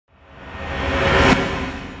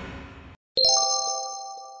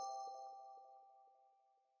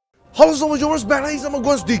Halo Sobat Jooomers, balik lagi sama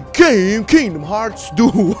gue di game Kingdom Hearts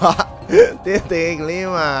 2.5.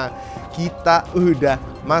 Kita udah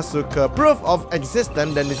masuk ke Proof of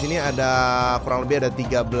Existence dan di sini ada kurang lebih ada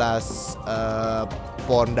 13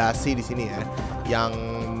 pondasi di sini ya, yang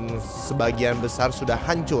sebagian besar sudah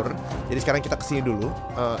hancur. Jadi sekarang kita kesini dulu.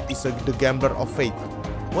 It's the Gambler of Fate.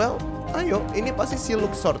 Well, ayo, ini pasti si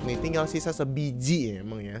Luxord nih, tinggal sisa sebiji ya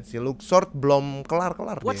emang ya. Si Luxord belum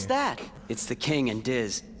kelar-kelar. What's that? It's the king and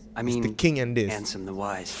Diz. I mean, the king and Diz. Ansem the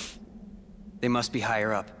wise. They must be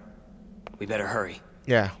higher up. We better hurry.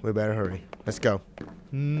 Yeah, we better hurry. Let's go.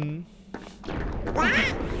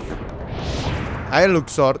 Hai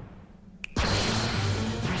Luxord.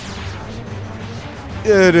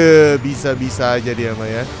 Bisa-bisa aja dia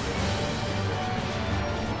mah ya.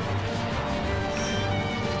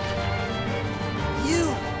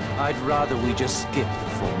 I'd rather we just skip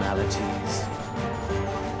the formalities.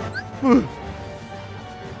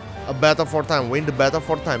 A battle for time. Win the battle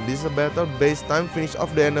for time. This is a battle based time. Finish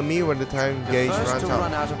off the enemy when the time gauge runs out. The first to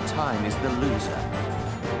run out of time is the loser.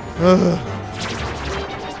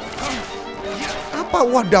 Apa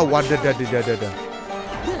wadah dada.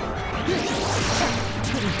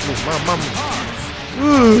 Mamam.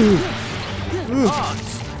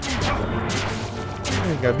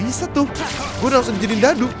 Nggak bisa tuh. Gue udah langsung jadi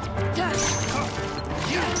dadu.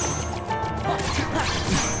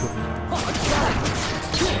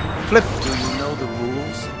 Flip. Do you know the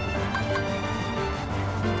rules?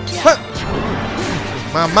 Hah.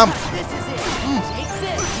 Mamam.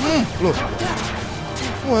 Loh.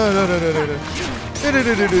 Waduh.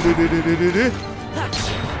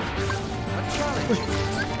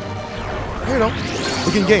 Ayo dong,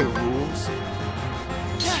 bikin game.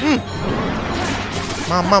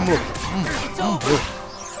 Mamam lu.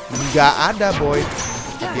 Nggak ada boy.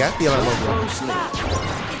 Hati-hati lah lo.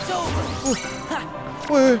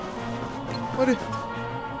 Woi. Waduh.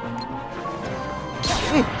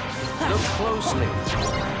 Look closely.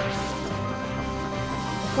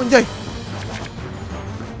 Monjay.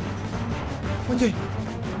 Mana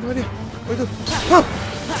dia? Oh itu. Hah.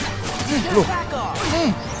 Loh.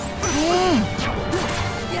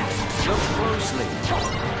 Look closely.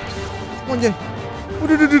 Monjay.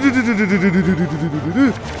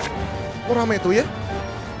 Oh rame tuh ya?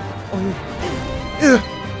 Oh iya.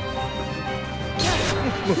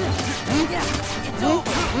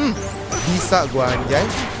 Bisa gua anjay.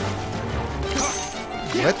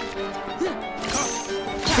 What?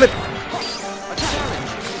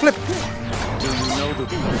 Flip.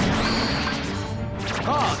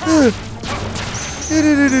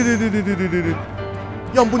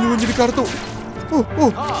 Ya ampun, juga jadi kartu.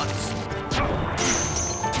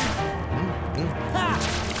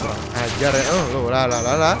 Ajar ya. Oh,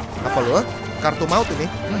 lah. Apa lu? Kartu maut ini.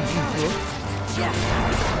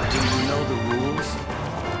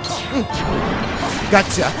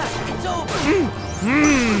 Gotcha.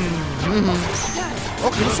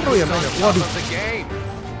 Oke, ini seru ya mainnya. Waduh.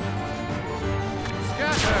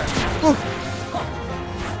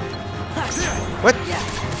 What?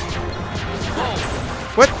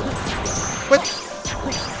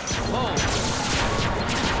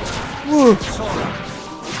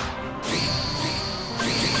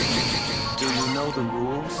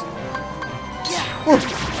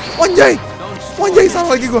 Anjay,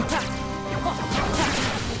 salah lagi gua.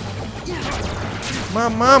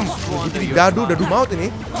 Mamam, jadi dadu maut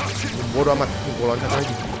ini. Bodoh amat, gua loncat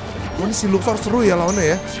lagi. Oh, ini si Luxord seru ya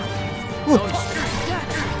lawannya ya.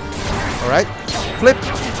 Alright, flip.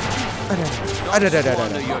 Ada.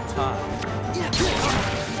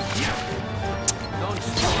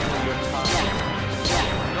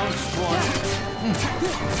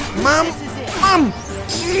 Mam.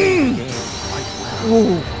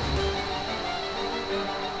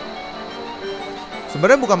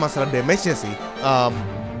 Sebenarnya bukan masalah damage-nya sih.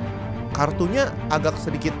 Kartunya agak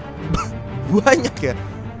sedikit banyak ya.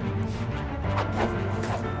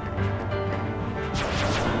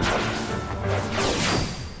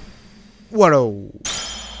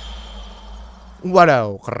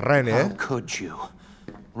 Waduh, keren ya. How could you,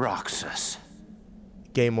 Roxas?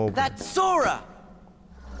 Game over. That's Sora.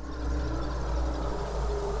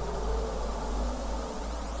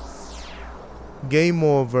 Game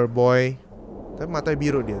over, boy. Tapi matanya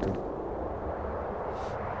biru dia tuh.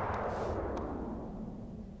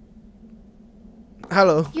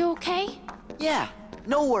 Halo. You okay? Yeah,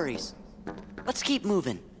 no worries. Let's keep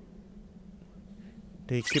moving.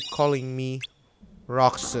 They keep calling me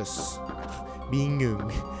Roxas. Bingung.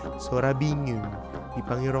 Sora bingung.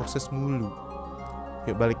 Dipanggil Roxas mulu.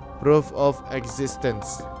 Yuk balik. Proof of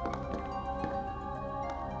Existence.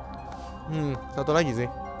 Satu lagi sih.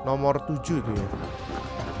 Nomor 7 itu ya.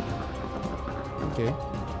 Oke.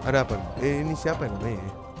 Ada apa? Ini siapa namanya?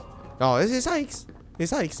 Oh, ini si Sykes. Ini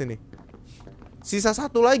Sykes ini. Sisa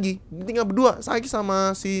satu lagi. Tinggal berdua, Sykes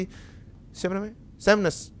sama si siapa namanya?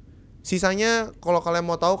 Samness. Sisanya kalau kalian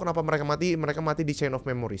mau tahu kenapa mereka mati di Chain of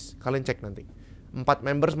Memories. Kalian cek nanti. 4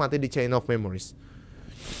 members mati di Chain of Memories.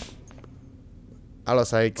 Halo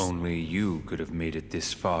Sykes. Only you could have made it this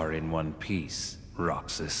far in one piece,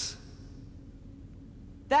 Roxas.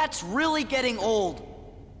 That's really getting old.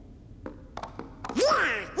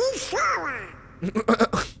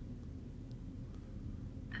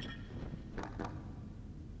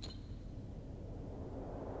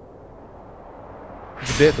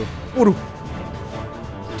 Gede tuh. Waduh.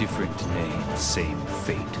 Different name, same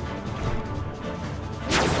fate.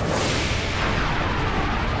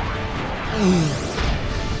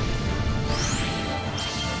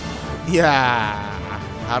 Ya,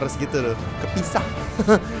 harus gitu loh. Kepisah.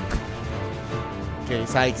 Oke,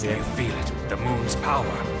 Sykes ya. You feel it, the moon's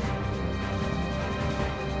power.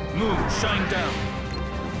 Moon, shine down.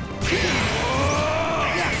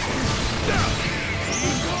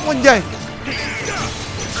 Monjay.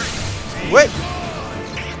 Wait.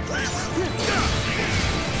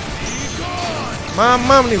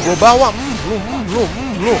 Mamam nih gua bawa.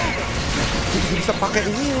 Lu. Bisa pakai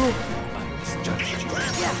ini lu.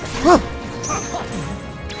 Hah?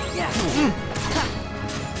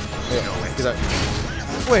 Ayo, kita.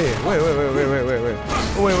 Wait. Kok.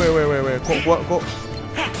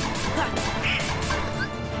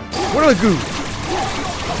 What do I do?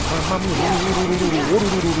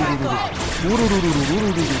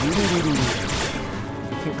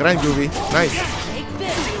 Keren Jubi, nice.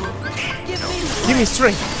 Give me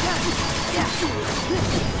strength.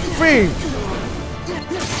 Fing.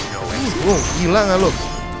 Oh, gila nggak lo?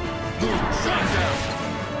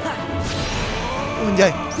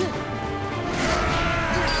 Anjay.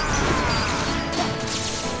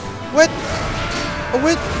 Wait. Oh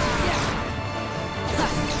wait.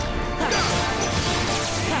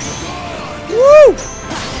 Woo!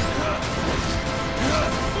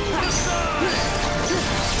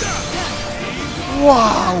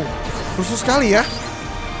 Wow, rusuh sekali ya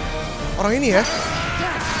orang ini ya.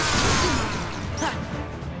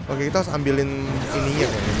 Oke, kita harus ambilin ininya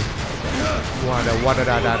kayak ini. Wadah.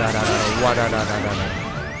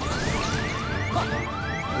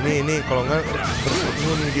 Ini kalau nggak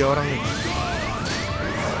bertemu nih dia orang nih.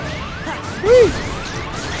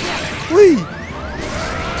 Wih.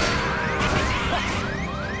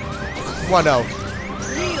 Wadaw.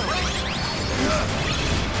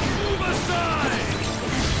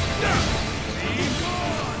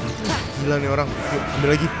 Gila nih orang. Yuk, ambil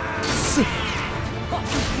lagi.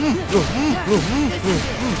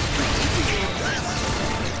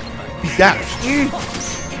 Tidak.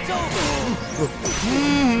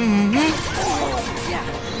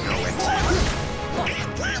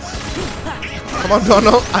 Come on,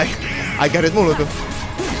 Donald. I got it mulu tuh.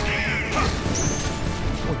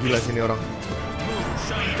 Oh, gila sini orang.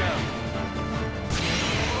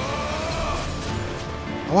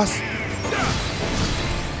 Awas.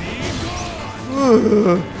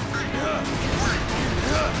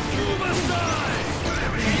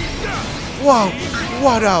 Wow,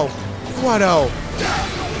 wadaw.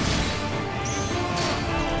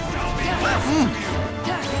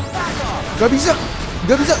 Gak bisa.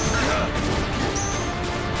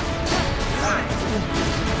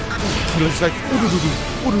 Gila strike.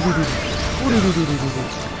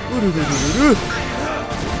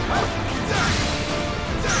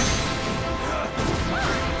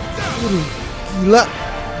 Gila.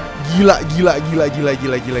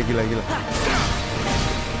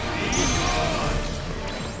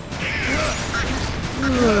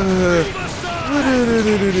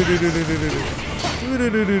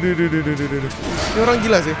 Ini orang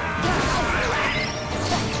gila sih.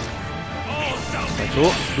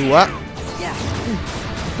 1, 2.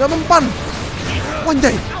 Gak mempan.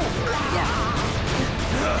 Wanjay.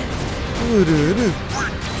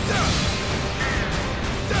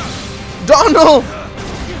 Donald.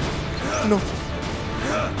 No.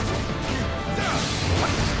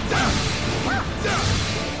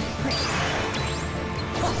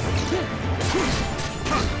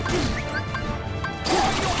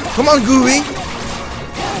 Come on, Gooey.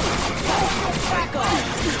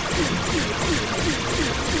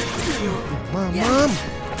 Mom.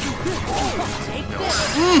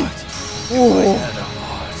 Oh.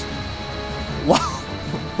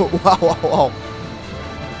 Wow.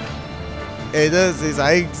 Itu si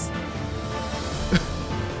Sykes.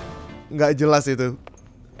 Nggak jelas itu.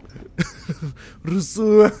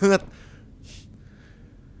 Rusuh banget.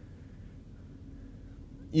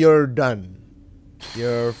 You're done.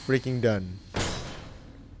 You're freaking done.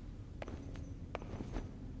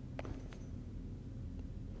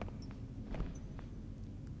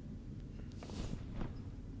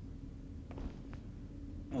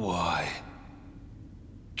 Why?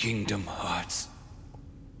 Kingdom Hearts.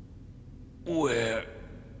 Where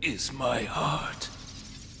is my heart?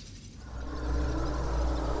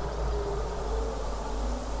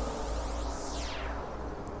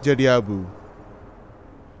 Jadi abu.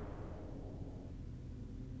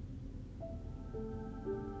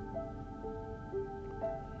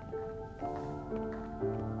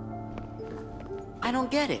 I don't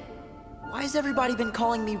get it. Why has everybody been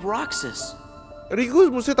calling me Roxas? Riku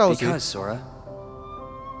mesti tahu sih. Because, Sora,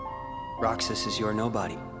 Roxas is your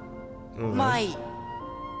nobody. My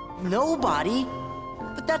nobody?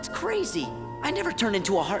 But that's crazy. I never turned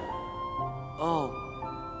into a heart. Oh,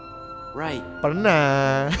 right.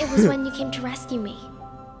 Pernah. It was when you came to rescue me.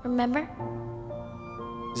 Remember?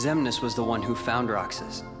 Xemnas was the one who found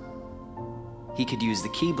Roxas. He could use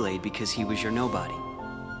the Keyblade because he was your nobody.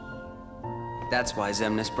 That's why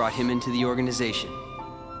Xemnas brought him into the organization.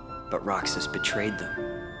 But Roxas betrayed them.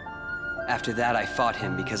 After that, I fought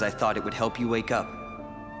him because I thought it would help you wake up.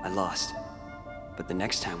 I lost. But the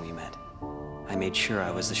next time we met, I made sure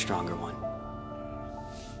I was the stronger one.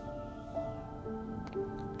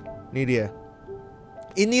 Ini dia.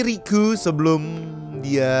 Ini Riku sebelum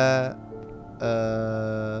dia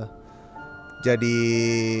jadi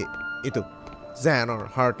itu Zen or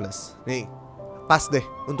Heartless. Nih, pas deh.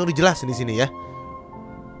 Untung dijelasin di sini ya.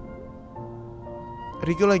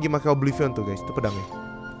 Riku lagi pakai Oblivion tuh guys, itu pedangnya.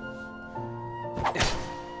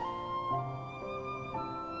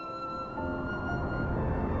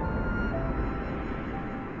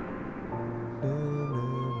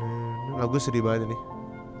 Lagu sedih banget ini.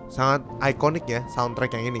 Sangat ikonik ya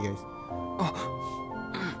soundtrack yang ini guys.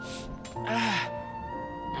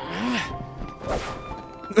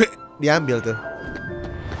 Diambil tuh.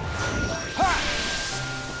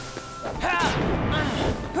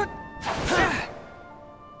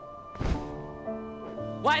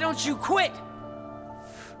 Why don't you quit?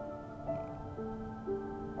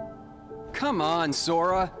 Come on,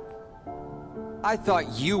 Sora. I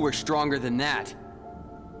thought you were stronger than that.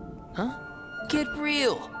 Huh? Get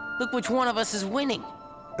real. Look which one of us is winning.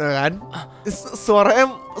 Kan?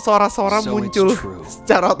 Suara-suara So muncul it's true.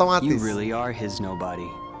 secara otomatis. You really are his nobody.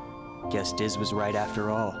 Guess Diz was right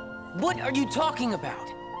after all. What are you talking about?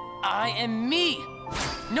 I am me.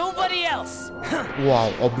 Nobody else.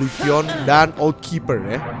 Wow, Oblivion dan Oathkeeper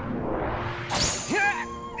ya.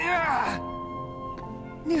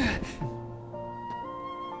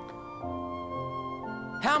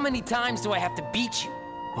 How many times do I have to beat you?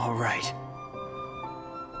 All right.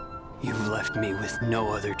 You've left me with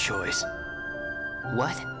no other choice.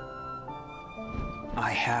 What?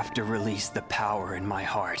 I have to release the power in my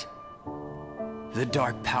heart. The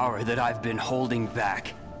dark power that I've been holding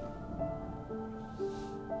back.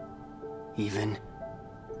 Even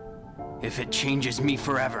if it changes me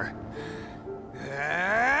forever.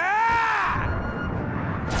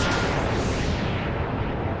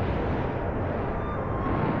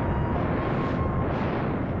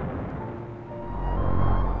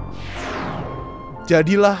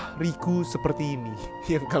 Jadilah Riku seperti ini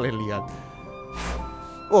yang kalian lihat.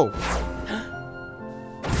 Oh.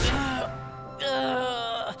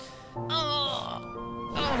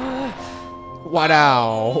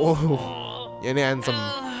 Wadaw. Ini handsome.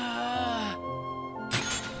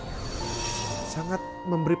 Sangat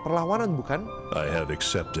memberi perlawanan bukan? I have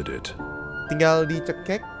accepted it. Tinggal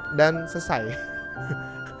dicekek dan selesai.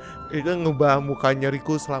 Itu ngubah mukanya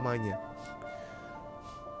Riku selamanya.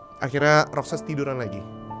 Akhirnya Roxas tiduran lagi.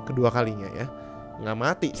 Kedua kalinya ya. Nggak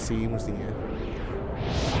mati sih mestinya.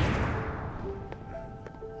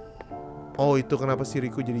 Oh itu kenapa si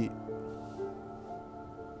Riku jadi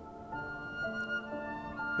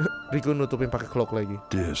Riku nutupin pakai cloak lagi.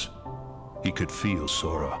 Diz, he could feel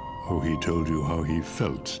Sora. Oh, he told you how he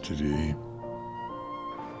felt, did he?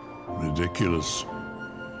 Ridiculous.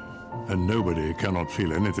 And nobody cannot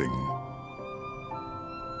feel anything.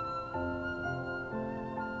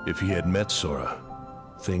 If he had met Sora,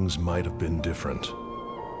 things might have been different.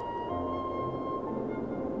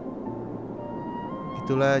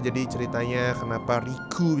 Itulah jadi ceritanya kenapa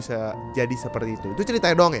Riku bisa jadi seperti itu. Itu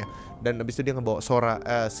ceritanya doang ya. Dan abis itu dia ngebawa Sora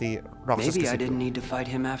si Roxas ke Maybe I situ. didn't need to fight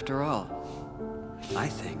him after all. I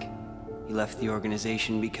think he left the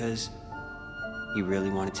organization because he really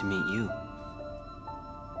wanted to meet you.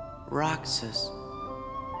 Roxas.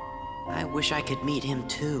 I wish I could meet him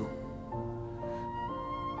too.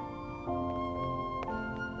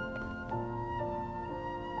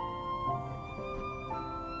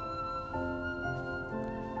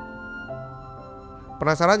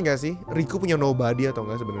 Penasaran gak sih Riku punya nobody atau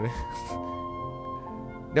enggak sebenarnya?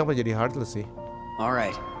 Dia apa jadi heartless sih?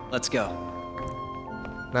 Alright, let's go.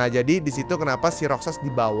 Nah jadi di situ kenapa si Roxas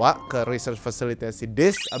dibawa ke research facility si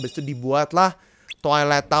Dis, abis itu dibuatlah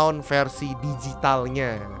Twilight Town versi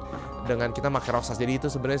digitalnya dengan kita pakai Roxas. Jadi itu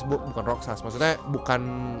sebenarnya bukan Roxas, maksudnya bukan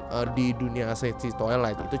di dunia asli si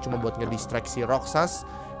Twilight, itu cuma buat ngedistraksi Roxas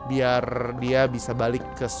biar dia bisa balik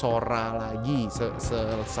ke Sora lagi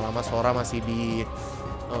selama Sora masih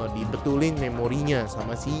dibetulin memorinya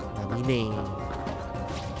sama si Namine.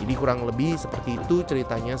 Jadi kurang lebih seperti itu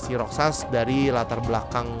ceritanya si Roxas dari latar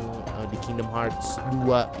belakang di Kingdom Hearts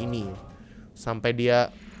 2 ini. Sampai dia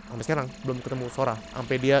sampai sekarang belum ketemu Sora.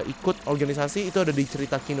 Sampai dia ikut organisasi itu ada di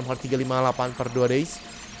cerita Kingdom Hearts 358 per 2 days.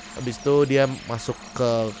 Habis itu dia masuk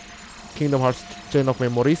ke Kingdom Hearts Chain of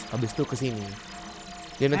Memories, habis itu ke sini.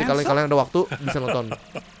 Jadi nanti kalian ada waktu bisa nonton.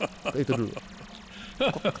 Itu dulu.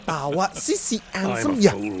 Kok ketawa sih si Ansem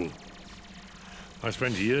ya? I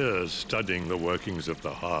spent years studying the workings of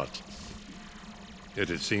the heart.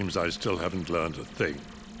 Yet it seems I still haven't learned a thing.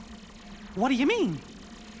 What do you mean?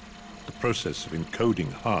 The process of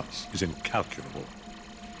encoding hearts is incalculable.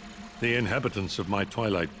 The inhabitants of my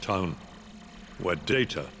Twilight Town were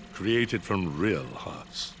data created from real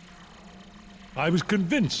hearts. I was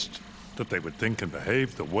convinced that they would think and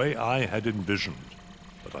behave the way I had envisioned,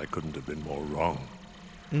 but I couldn't have been more wrong.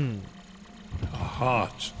 A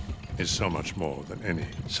heart is so much more than any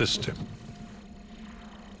system.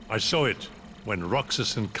 I saw it when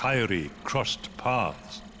Roxas and Kairi crossed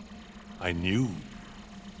paths. I knew,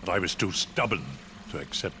 but I was too stubborn to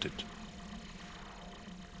accept it.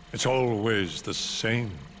 It's always the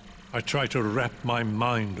same. I try to wrap my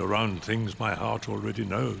mind around things my heart already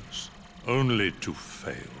knows, only to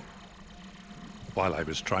fail. While I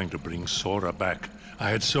was trying to bring Sora back, I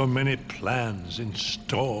had so many plans in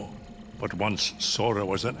store. But once Sora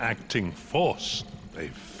was an acting force, they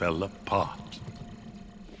fell apart.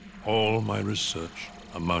 All my research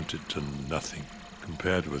amounted to nothing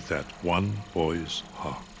compared with that one boy's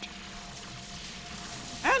heart.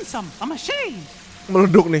 Ansem, I'm ashamed.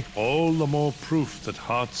 Meleduk nih. All the more proof that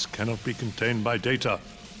hearts cannot be contained by data.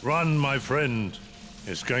 Run, my friend.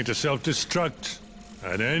 It's going to self-destruct,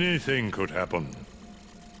 and anything could happen.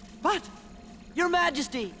 But, Your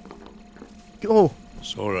Majesty! Oh.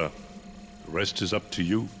 Sora, the rest is up to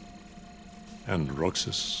you. And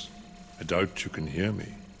Roxas, I doubt you can hear me,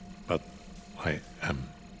 but I am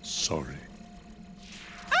sorry.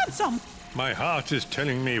 Ansem! My heart is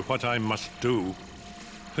telling me what I must do.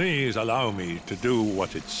 Please allow me to do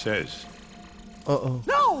what it says. Uh-oh.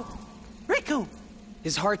 No! Riku!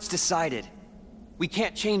 His heart's decided. We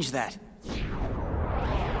can't change that.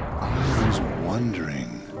 I was wondering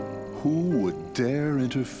who would dare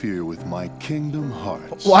interfere with my Kingdom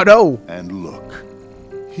Hearts. Waduh! And look,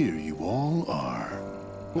 here you all are.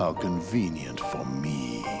 How convenient for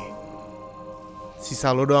me.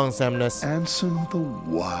 Sisa lo doang, Samness. Ansem the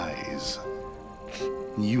Wise.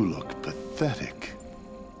 You look pathetic.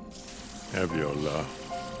 Have your laugh.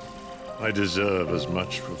 I deserve as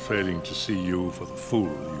much for failing to see you for the fool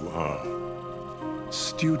you are.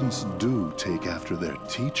 Students do take after their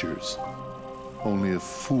teachers. Only a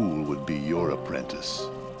fool would be your apprentice.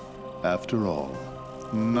 After all,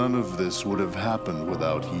 none of this would have happened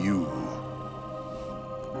without you.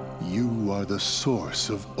 You are the source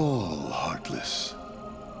of all Heartless.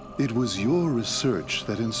 It was your research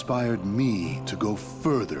that inspired me to go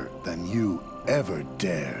further than you ever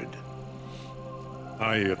dared.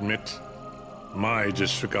 I admit, my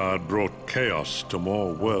disregard brought chaos to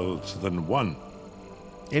more worlds than one.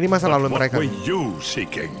 Ini masa lalu What mereka. were you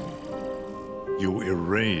seeking? You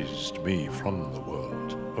erased me from the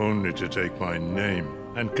world, only to take my name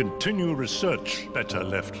and continue research better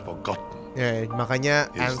left forgotten. Ya, makanya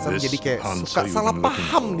Is Ansem this jadi kayak answer suka you've salah been looking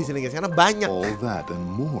paham for? di sini guys, karena banyak. All that and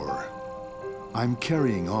more. I'm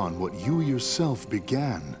carrying on what you yourself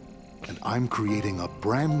began, and I'm creating a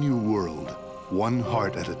brand new world, one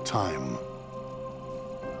heart at a time.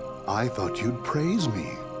 I thought you'd praise me,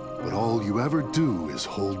 but all you ever do is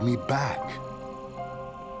hold me back.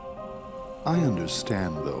 I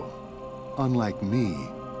understand, though. Unlike me,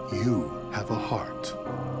 you have a heart,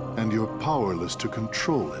 and you're powerless to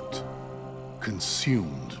control it.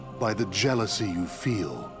 Consumed by the jealousy you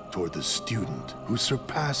feel toward the student who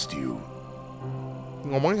surpassed you.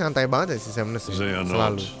 Ngomongnya santai banget ya si Samness ya, They are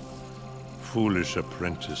selalu. not foolish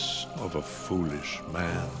apprentice of a foolish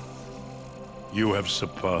man. You have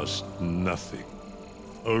surpassed nothing,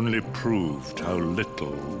 only proved how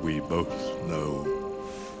little we both know.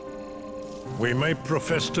 We may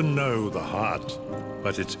profess to know the heart,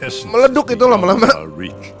 but its essence Meleduk is itu lama-lama. beyond our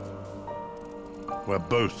reach. We're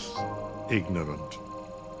both ignorant,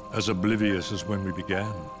 as oblivious as when we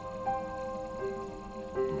began.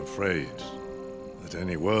 I'm afraid that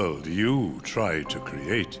any world you try to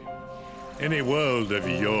create, any world of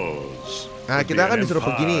yours, nah, kita akan disuruh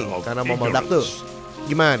begini karena mau meledak tuh.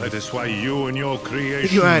 Gimana? That is why you and your creation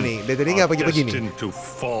Gimana nih? Dari tadi nggak pakai begini. destined to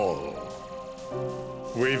fall.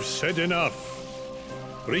 We've said enough.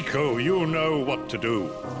 Rico, you know what to do.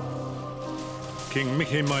 King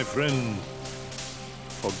Mickey, my friend,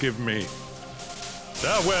 forgive me.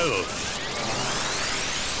 Farewell.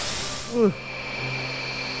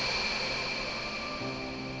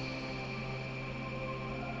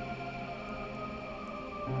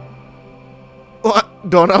 Wah,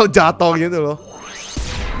 Donald jatuh gitu loh.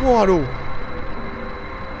 Waduh.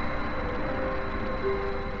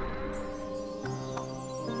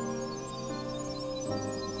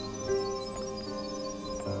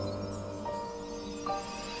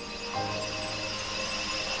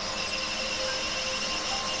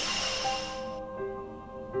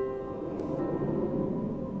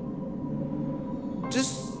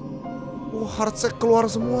 Just, heartnya keluar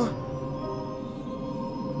semua.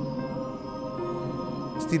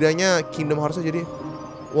 Setidaknya Kingdom Hearts jadi,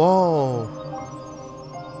 wow,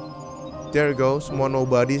 there you go, semua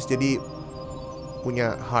nobodies jadi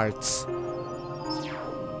punya hearts.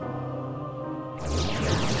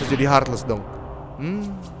 Terus jadi heartless dong.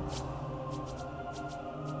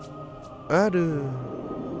 Aduh.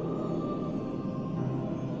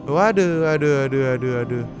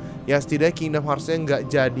 Waduh. Ya setidaknya Kingdom Hearts-nya nggak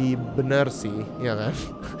jadi benar sih, ya kan?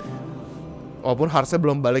 Walaupun Hearts-nya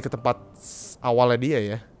belum balik ke tempat awalnya dia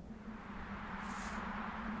ya.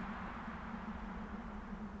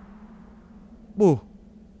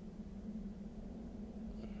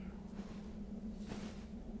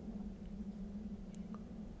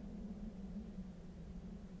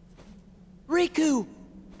 Riku!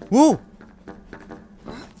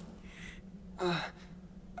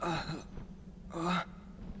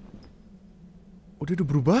 Udah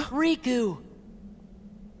berubah? Riku!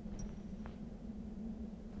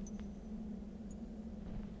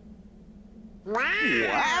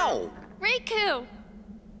 Wow! Riku!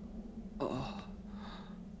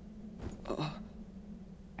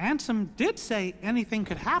 Ansem did say anything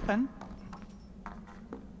could happen.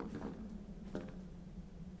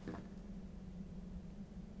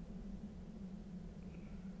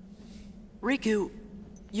 Riku,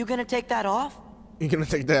 you gonna take that off? You gonna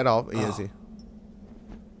take that off? Iya sih.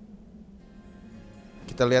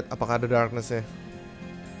 Kita lihat apakah ada darkness-nya.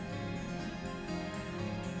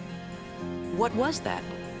 What was that?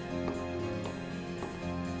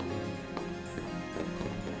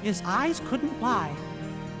 His eyes couldn't lie.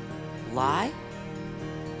 Lie?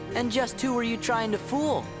 And just who were you trying to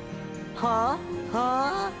fool? Huh?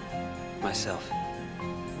 Myself.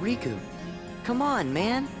 Riku, come on,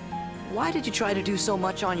 man. Why did you try to do so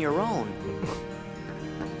much on your own?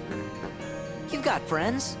 You've got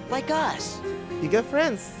friends like us. You got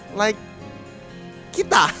friends like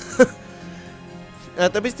kita.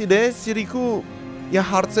 Tapi setidaknya si Riku ya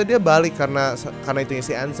hearts-nya dia balik karena itu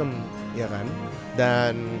si Ansem, ya kan?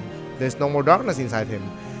 Dan there's no more darkness inside him.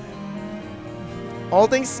 All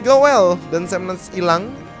things go well dan Semnance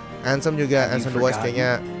hilang. Ansem juga, Ansem the Voice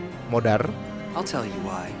kayaknya modar. I'll tell you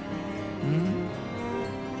why.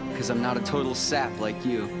 Because I'm not a total sap like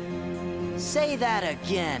you. Say that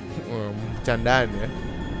again. Candaan ya.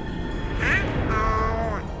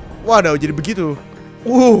 Waduh, jadi begitu.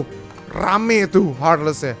 Rame tuh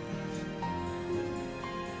Heartless-nya.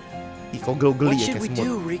 Kok geli What ya should we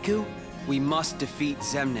do, Riku? We must defeat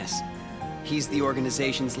Xemnas. He's the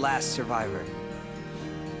organization's last survivor.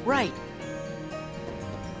 Right.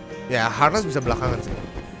 Ya, Heartless bisa belakangan sih.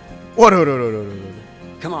 Waduh.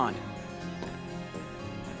 Come on.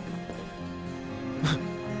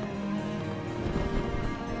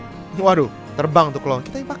 Waduh, terbang tuh klon.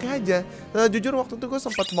 Kita yang pakai aja. Jujur waktu itu gue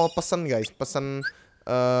sempat mau pesen guys,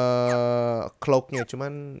 cloaknya,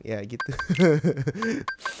 cuman ya gitu.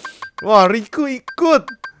 Wah, Riku ikut.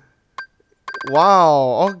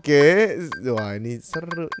 Wow, oke. Wah, ini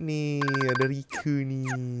seru nih, ada Riku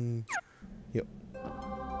nih. Yuk.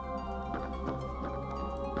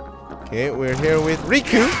 Oke, we're here with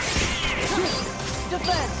Riku.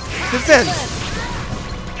 Defense.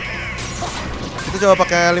 Kita coba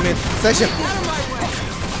pakai limit session.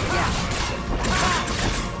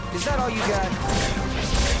 Is that all you got?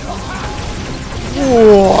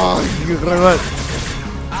 Wah, keren banget.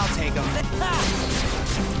 I'll take him.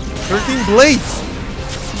 13 blades.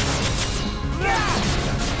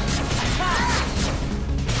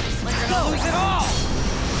 Like you're gonna lose it all.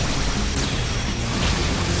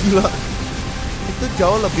 Gila. itu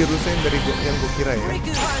jauh lebih rusuh dari yang gue kira ya.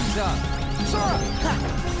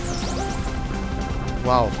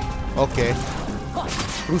 Wow, oke.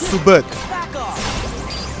 Rusuh banget.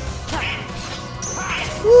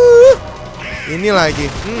 Ini lagi.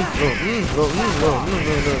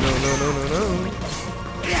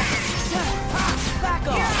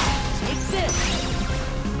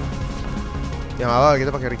 Yang awal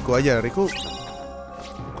kita pakai Riku aja. Riku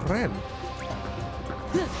keren.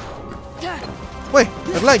 Weh,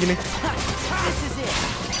 ada lagi nih.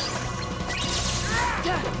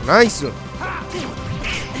 Nice.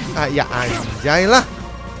 Ah, ya anjay lah.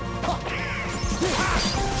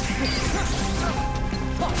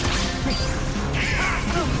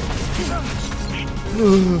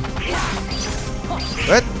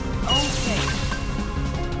 Wait.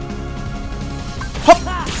 Hop.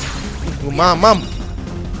 Mamam.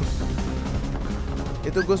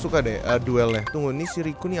 Itu gue suka deh duelnya. Tunggu, ini si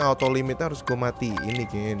Riku nih auto limitnya harus gue mati. Ini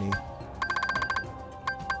kayaknya nih.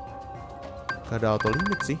 Gak ada auto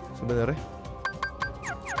limit sih sebenarnya.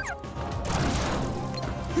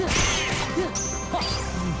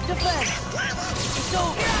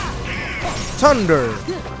 Thunder.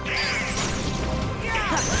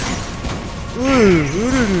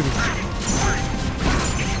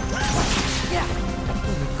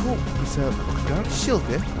 Riku bisa pakai dark shield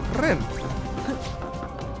ya, keren.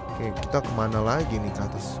 Oke, kita kemana lagi nih ke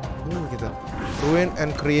atas? Kita ruin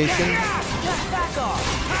and creation.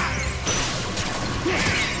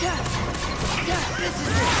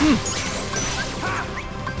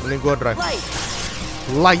 Ini gua drive.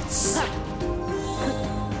 Lights.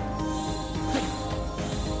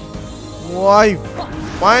 Why?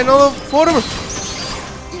 Final form.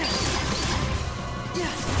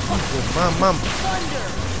 Mam.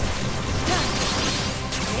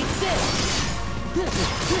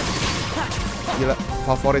 Gila,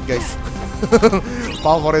 favorit guys.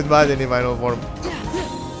 Favorit banget ini final form.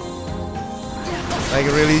 Like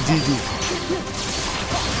really GG.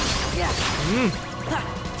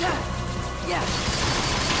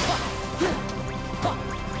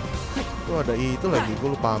 Tuh ada itu lagi, gue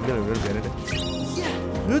lupa ambil, udah biarin deh.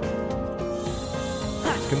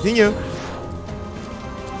 Continue.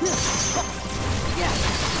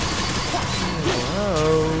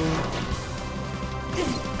 Wow.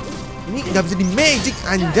 Ini nggak bisa di magic,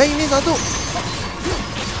 anjay ini satu.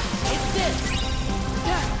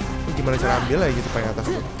 Ini gimana cara ambil ya gitu pakai atas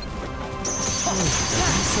tuh.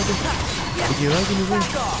 Bisa tuh. Begini lagi nih gue.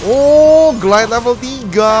 Oh, glide level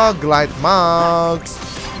 3, glide max.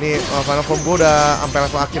 Nih, final form gue udah sampai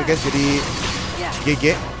level akhir guys, jadi GG.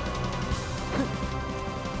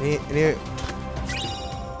 Ini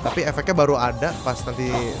tapi efeknya baru ada pas nanti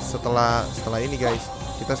setelah ini guys.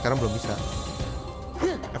 Kita sekarang belum bisa.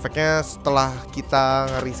 Efeknya setelah kita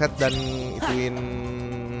ngereset dan ituin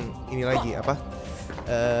ini lagi apa?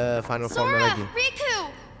 Final formnya lagi.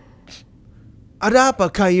 Ada apa,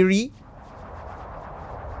 Kairi?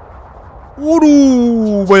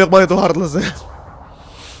 Waduh, banyak banget tuh heartless ya.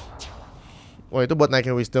 Wah, itu buat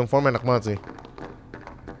naikin wisdom form enak banget sih.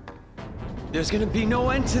 There's gonna be no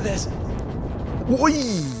end to this.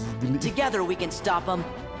 Woi. Together we can stop them.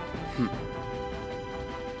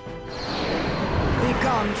 Be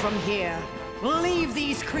gone from here. Leave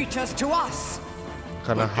these creatures to us.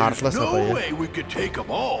 Karena heartless apa ya? No way we could take them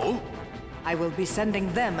all. I will be sending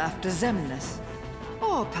them after Xemnas.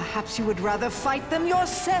 Or perhaps you would rather fight them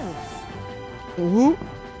yourself.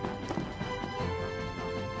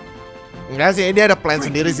 Enggak sih, dia ada plan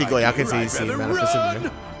sendiri sih, gue yakin sih si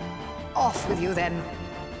Maleficent. Off with you then.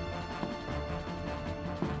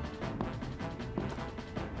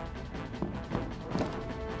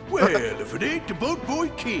 Well, if it ain't the boat boy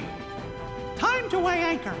King. Time to weigh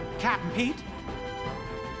anchor, Captain Pete.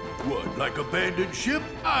 What, like abandoned ship?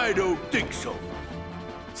 I don't think so.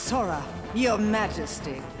 Sora, your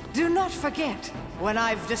majesty, do not forget, when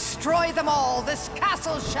I've destroyed them all, this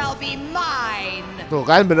castle shall be mine. Tuh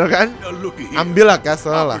kan, bener kan? Ambil lah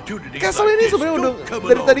castle lah. Castle ini sebenarnya udah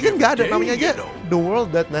dari tadi kan nggak ada, namanya aja The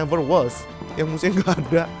World That Never Was. Yang musuhnya nggak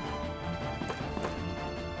ada.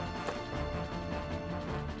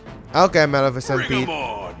 Oke, Maleficent Pete,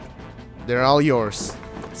 they're all yours.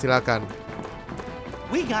 Silakan.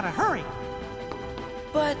 We gotta hurry.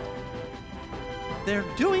 But they're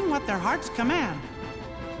doing what their hearts command.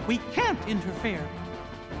 We can't interfere.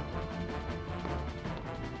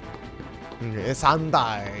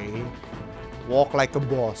 Santai. Walk like a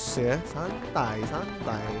boss ya. Santai.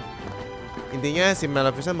 Intinya si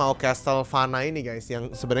Maleficent mau Castlevania ini guys,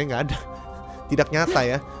 yang sebenarnya nggak ada. Tidak nyata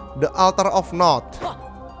ya. The Altar of Naught.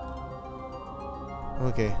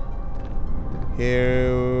 Oke.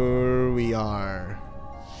 Here we are.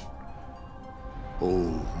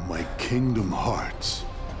 Oh, my kingdom hearts.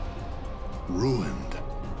 Ruined.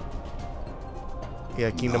 Ya,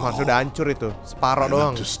 Kingdom Hearts udah hancur itu. Separuh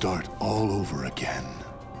doang. To start all over again.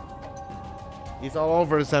 It's all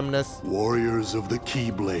over, Zemnis. Warriors of the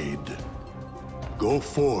Keyblade, go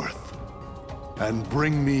forth and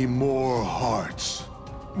bring me more hearts.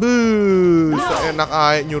 Buh, seenak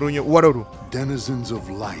aja nyuruhnya. Waduh. Denizens of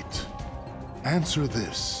light, answer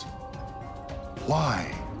this. Why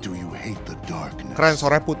do you hate the darkness? Keren,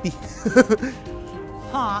 sore putih.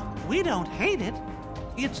 Huh, we don't hate it.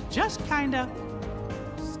 It's just kinda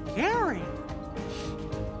scary.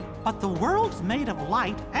 But the world's made of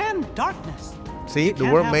light and darkness. See,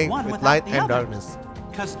 the world made with light and darkness.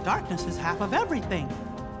 Because darkness is half of everything.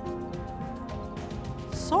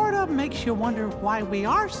 Sorta makes you wonder why we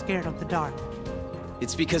are scared of the dark.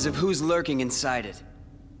 It's because of who's lurking inside it.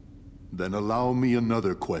 Then allow me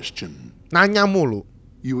another question. Nanya mulu.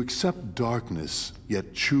 You accept darkness,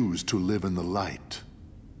 yet choose to live in the light.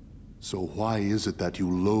 So why is it that you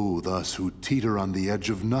loathe us who teeter on the edge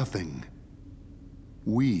of nothing?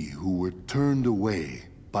 We who were turned away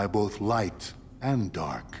by both light and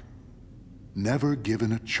dark, never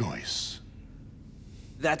given a choice.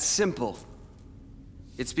 That's simple.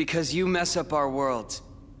 It's because you mess up our world.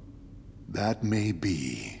 That may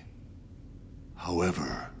be.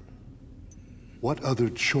 However, what other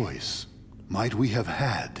choice might we have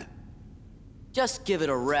had? Just give it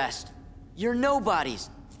a rest. You're nobodies.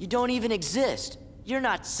 You don't even exist. You're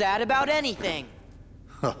not sad about anything.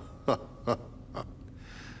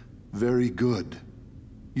 Very good.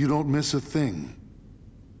 You don't miss a thing.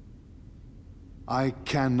 I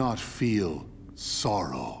cannot feel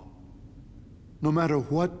sorrow. No matter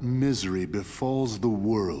what misery befalls the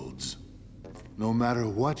worlds, no matter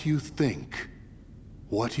what you think,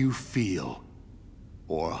 what you feel,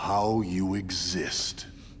 or how you exist.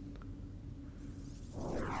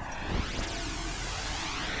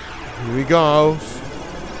 Here we go.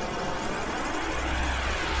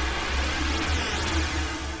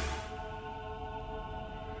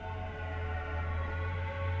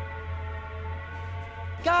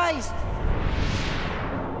 Guys!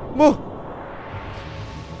 Whoa!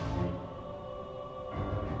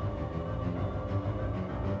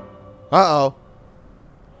 Uh-oh.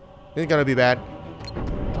 This is gonna be bad.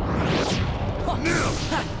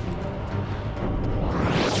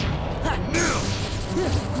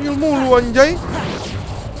 Ilmu lu anjay.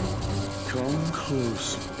 Come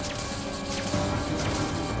close.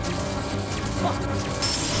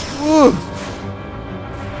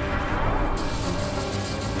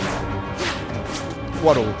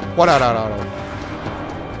 Waduh, waduh.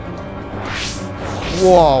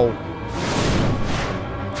 Wow.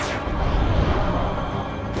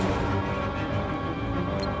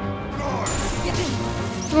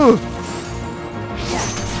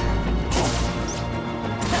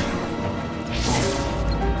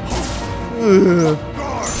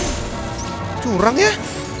 Curang ya?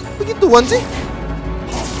 Begituan sih?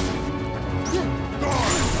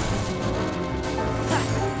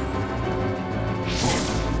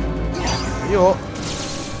 Yuk.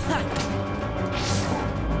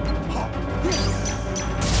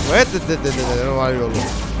 Wait,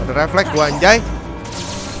 ada refleks gua anjay.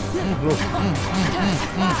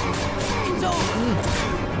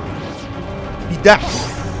 Tidak.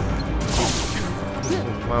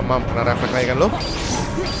 Mamam kena refleks lagi kan lo?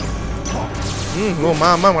 Lo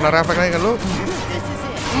mamam kena refleks lagi kan lo?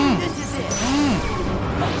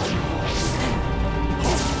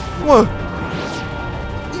 Wah.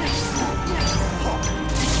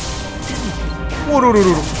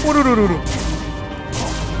 Waduh.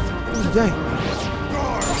 Anjay.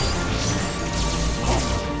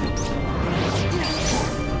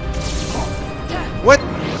 Wait.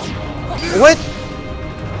 Weh.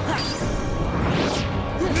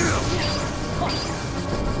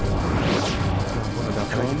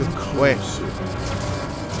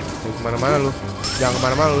 Kemana-mana lu. Jangan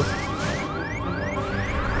kemana-mana lu.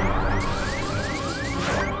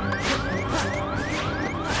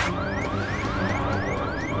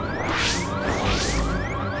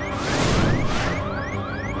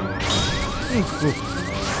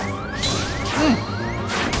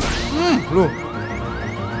 Lu.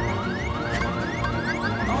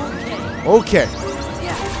 Oke.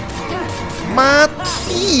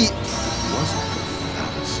 Mati.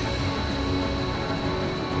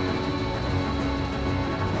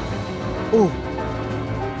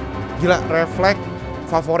 Gila, refleks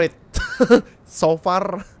favorit. So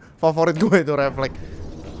far favorit gue itu refleks.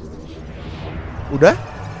 Udah?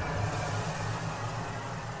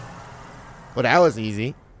 Oh, that was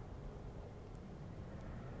easy.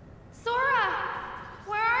 Sora!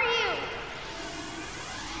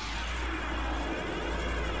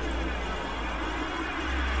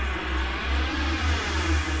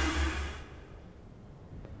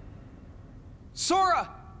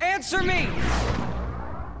 Answer me!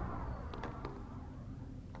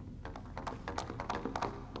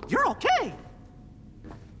 You're okay.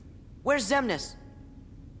 Where's Xemnas?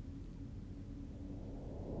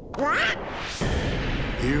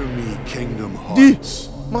 Hear me, Kingdom Hearts.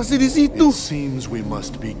 Masih di situ. It seems we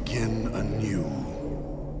must begin anew.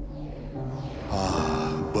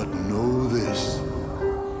 But know this.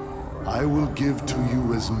 I will give to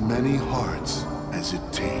you as many hearts as it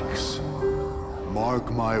takes.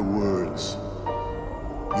 Mark my words.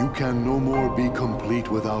 You can no more be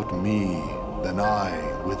complete without me than I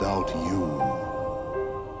without you.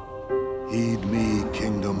 Heed me,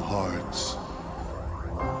 Kingdom Hearts.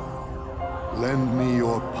 Lend me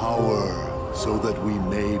your power so that we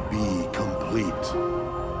may be complete.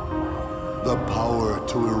 The power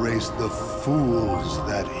to erase the fools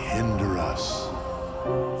that hinder us.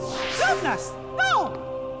 Xemnas, no!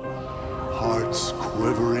 Hearts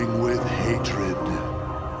quivering with hatred.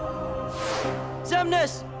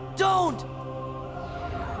 Xemnas, don't!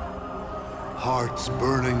 Hearts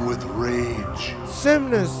burning with rage.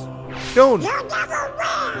 Xemnas, don't.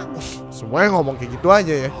 Semuanya ngomong kayak gitu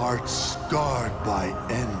aja ya. Hearts scarred by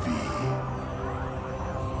envy.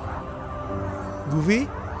 Goofy?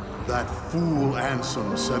 That fool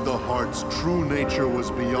Ansem said the heart's true nature was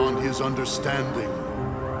beyond his understanding.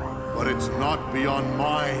 But it's not beyond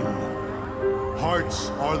mine. Hearts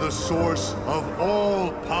are the source of all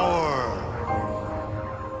power.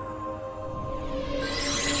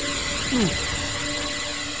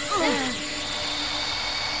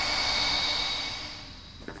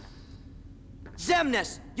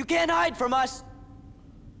 Xemnas, you can't hide from us!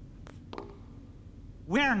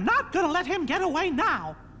 We're not gonna let him get away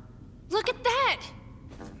now. Look at that!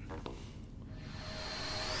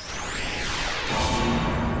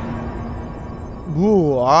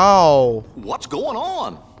 Wow. What's going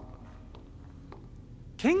on?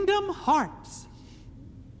 Kingdom Hearts.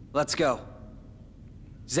 Let's go.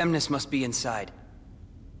 Xemnas must be inside.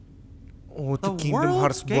 Oh, itu The Kingdom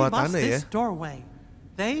Hearts world gave us buatannya ya. this doorway.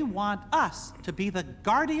 They want us to be the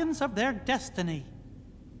guardians of their destiny.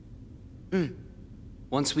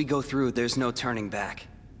 Once we go through, there's no turning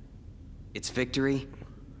back. It's victory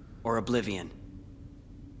or oblivion.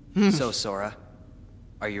 So, Sora,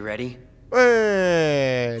 are you ready?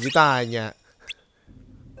 Ditanya.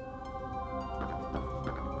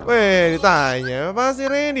 Pasti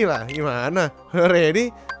ready lah. Gimana?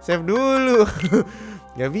 Ready? Save dulu.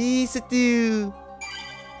 Gak bisa tuh.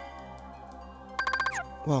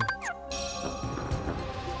 Wow.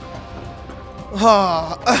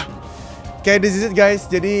 Oke, this is it guys.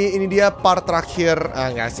 Jadi ini dia part terakhir.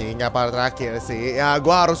 Nggak part terakhir sih. Ya,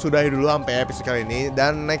 gua harus sudahi dulu sampai episode kali ini.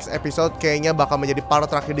 Dan next episode kayaknya bakal menjadi part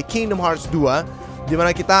terakhir di Kingdom Hearts 2,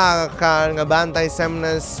 dimana kita akan ngebantai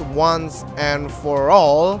Xemnas once and for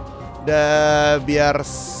all. Dan biar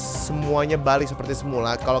semuanya balik seperti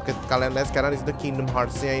semula. Kalau kalian lihat sekarang di situ Kingdom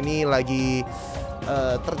Hearts-nya ini lagi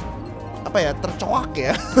tercoak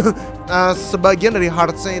ya. Sebagian dari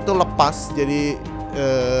hearts-nya itu lepas. Jadi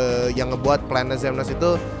yang ngebuat plan Xemnas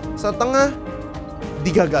itu setengah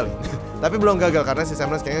digagalin. Tapi belum gagal karena si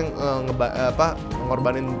Xemnas kayaknya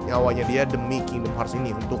ngorbanin nyawanya dia demi Kingdom Hearts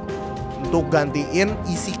ini untuk gantiin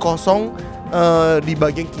isi kosong di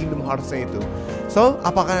bagian Kingdom Hearts-nya itu. So,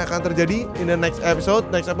 apakah yang akan terjadi in the next episode?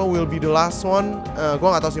 Next episode will be the last one. Gue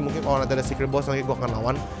gak tahu sih, mungkin kalau nanti ada secret boss lagi gue akan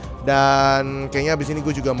lawan. Dan kayaknya abis ini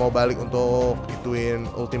gue juga mau balik untuk ituin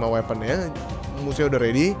Ultima Weapon ya. Musuhnya udah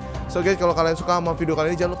ready. So guys, kalau kalian suka sama video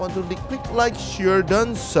kali ini, jangan lupa untuk klik like, share,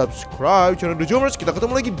 dan subscribe channel The Jooomers. Kita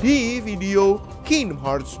ketemu lagi di video Kingdom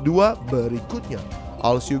Hearts 2 berikutnya.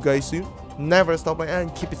 I'll see you guys soon. Never stop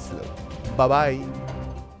and keep it slow. Bye-bye.